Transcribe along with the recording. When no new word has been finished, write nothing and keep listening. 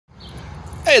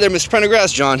Hey there, Mr.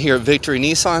 Pendergrass. John here at Victory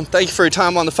Nissan. Thank you for your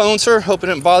time on the phone, sir. Hope it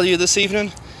didn't bother you this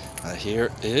evening. Here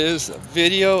is a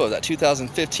video of that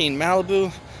 2015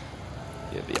 Malibu.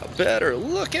 Give you a better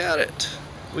look at it.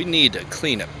 We need to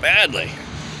clean it badly.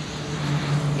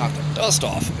 Knock the dust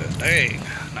off of it. Dang.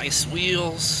 Nice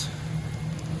wheels.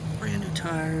 Brand new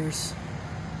tires.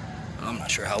 I'm not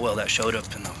sure how well that showed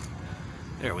up in the...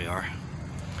 There we are.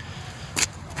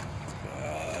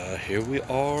 Here we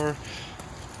are.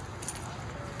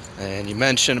 And you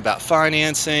mentioned about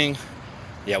financing.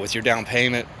 Yeah, with your down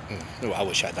payment. Oh, I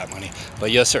wish I had that money.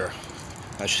 But yes, sir.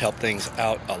 That should help things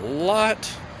out a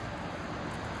lot.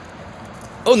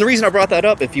 Oh, and the reason I brought that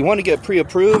up, if you want to get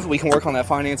pre-approved, we can work on that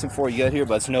financing before you get here,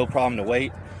 but it's no problem to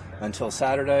wait until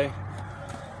Saturday.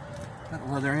 Got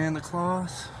the leather and the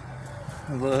cloth.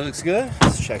 It looks good.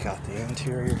 Let's check out the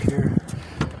interior here.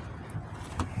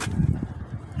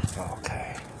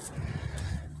 Okay.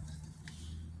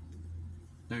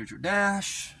 There's your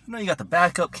dash. I know you got the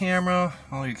backup camera,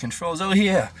 all your controls. Oh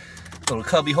yeah, little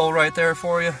cubby hole right there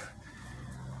for you.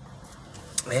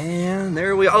 And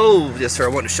there we are. Oh, yes sir, I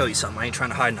wanted to show you something. I ain't trying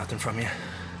to hide nothing from you.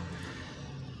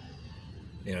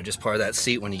 You know, just part of that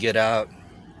seat when you get out,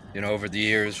 you know, over the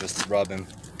years, just rubbing.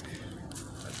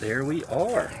 But there we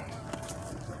are.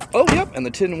 Oh, yep, and the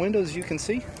tinted windows you can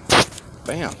see.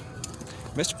 Bam.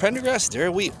 Mr. Pendergrass, there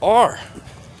we are.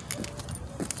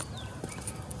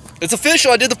 It's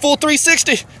official, I did the full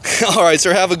 360. All right,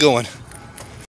 sir, have a good one.